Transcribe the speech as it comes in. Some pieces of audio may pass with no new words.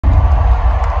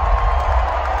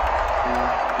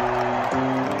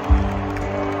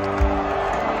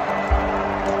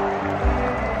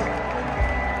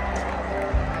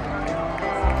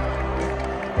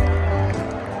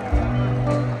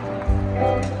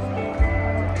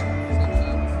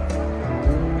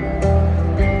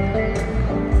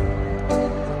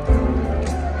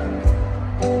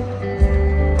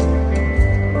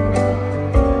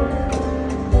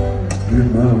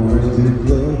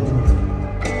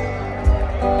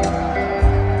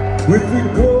with the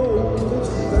glow of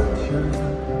sunshine,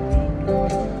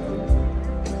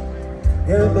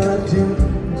 and my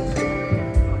tunes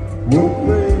will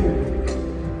play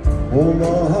on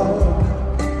my heart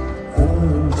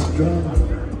unstrung.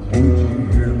 Would you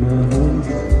hear my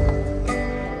voice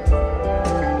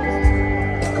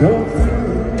come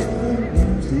through the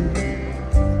music?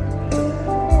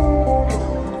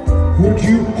 Would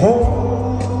you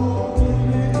hold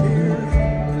me near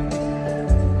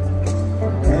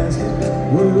as it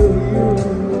were you?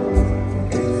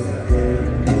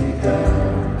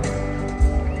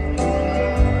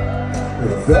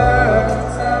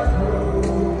 That's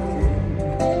broken,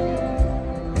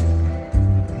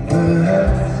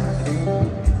 perhaps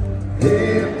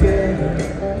they're better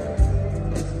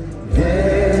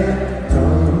left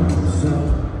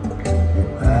unsung.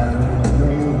 I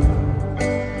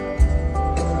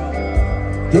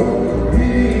don't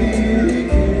really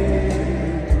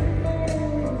care.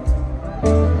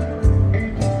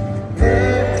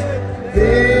 Let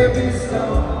there be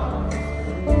some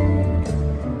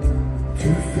to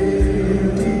fill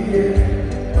the air.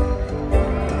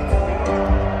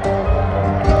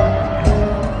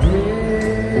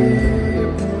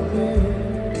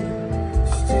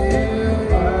 Still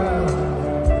around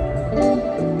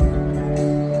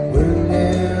when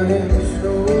there is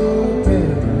no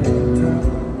better time,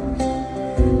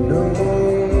 no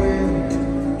wind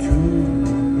to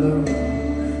blow.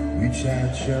 Reach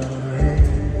out your